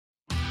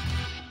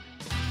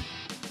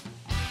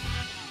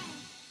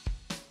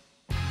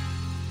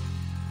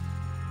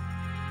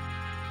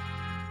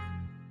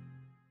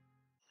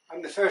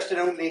I'm the first and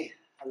only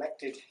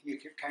elected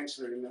UKIP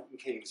councillor in Milton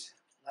Keynes.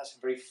 That's a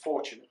very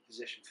fortunate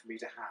position for me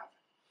to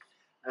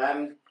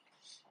have.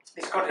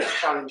 It's got its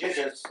challenges,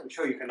 as I'm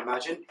sure you can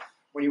imagine,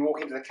 when you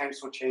walk into the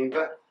council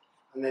chamber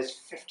and there's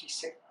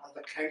 56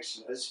 other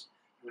councillors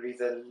who are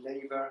either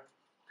Labour,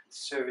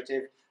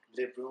 Conservative,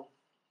 Liberal,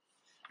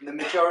 and the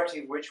majority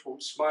of which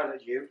won't smile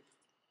at you,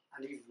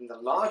 and even the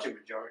larger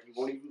majority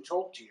won't even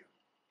talk to you.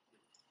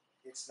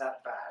 It's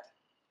that bad.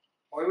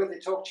 Why won't they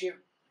talk to you?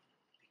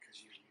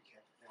 Because you're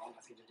UKIP. They want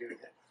nothing to do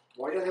with it.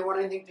 Why don't they want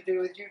anything to do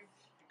with you?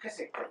 Because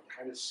they're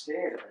kind of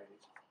scared about it.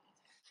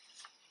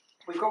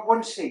 We've got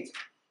one seat.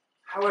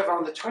 However,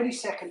 on the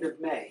 22nd of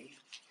May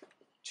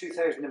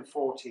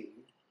 2014,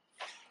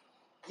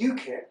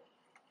 UKIP,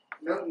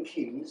 Milton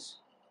Keynes,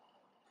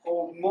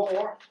 polled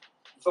more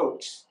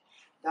votes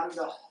than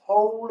the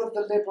whole of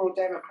the Liberal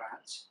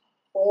Democrats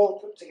all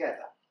put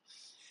together.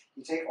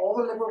 You take all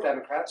the Liberal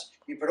Democrats,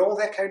 you put all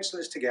their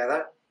councillors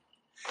together,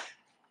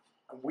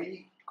 and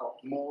we got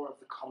more of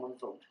the common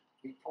vote.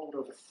 We polled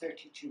over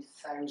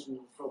 32,000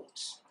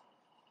 votes.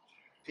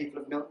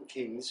 People of Milton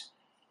Keynes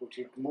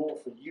voted more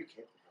for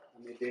UKIP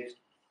than they did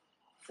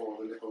for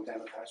the Liberal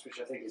Democrats, which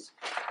I think is,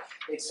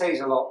 it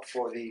says a lot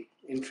for the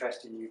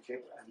interest in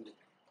UKIP and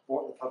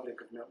what the public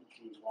of Milton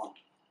Keynes want.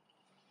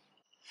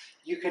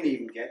 You can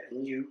even get a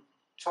new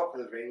top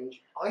of the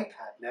range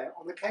iPad now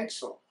on the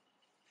council.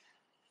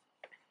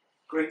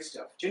 Great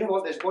stuff. Do you know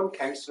what? There's one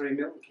councillor in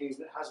Milton Keynes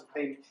that hasn't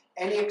claimed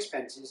any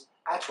expenses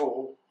at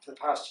all for the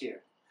past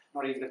year.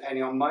 Not even a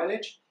penny on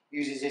mileage.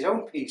 Uses his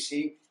own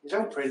PC, his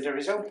own printer,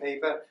 his own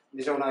paper, and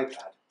his own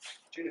iPad.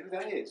 Do you know who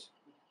that is?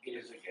 It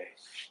is a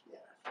case.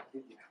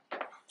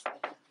 Yeah.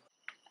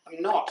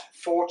 I'm not,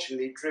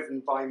 fortunately, driven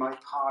by my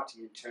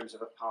party in terms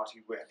of a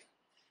party whip.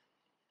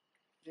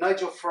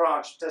 Nigel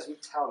Farage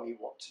doesn't tell me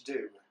what to do.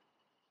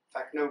 In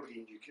fact, nobody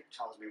in UKIP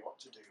tells me what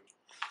to do.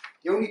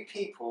 The only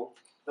people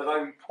that I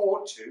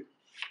report to,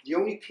 the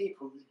only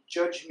people who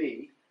judge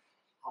me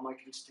are my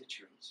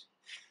constituents.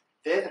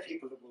 They're the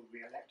people that will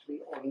re-elect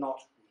me or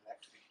not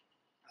re-elect me,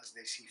 as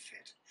they see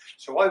fit.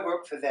 So I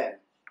work for them.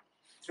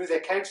 Through their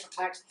council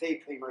tax, they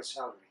pay my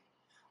salary.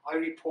 I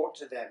report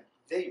to them.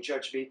 They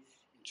judge me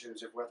in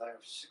terms of whether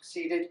I've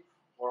succeeded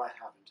or I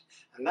haven't.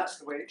 And that's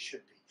the way it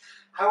should be.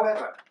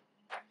 However,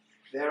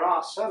 there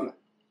are some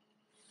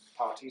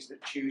parties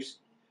that choose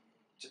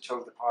to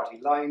toe the party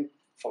line,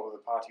 follow the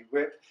party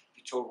whip,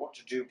 be told what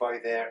to do by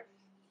their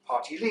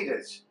party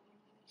leaders.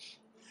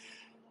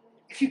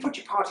 If you put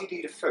your party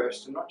leader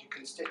first and not your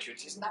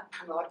constituents, isn't that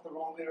kind of like the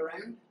wrong way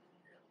around?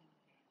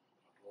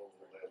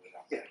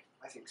 Yeah,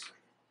 I think so.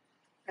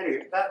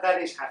 Anyway,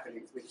 that is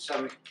happening with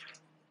some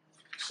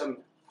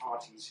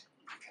parties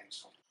in the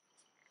council.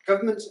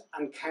 Governments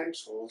and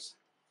councils,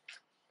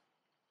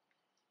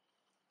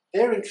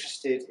 they're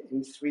interested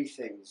in three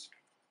things: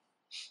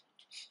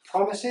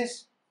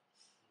 promises,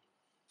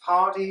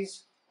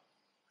 parties,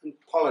 and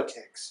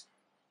politics.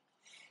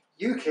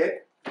 UKIP,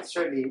 and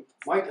certainly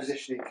my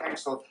position in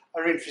council,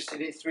 are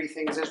interested in three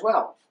things as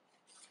well: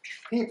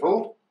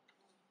 people,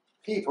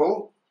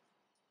 people,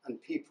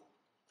 and people.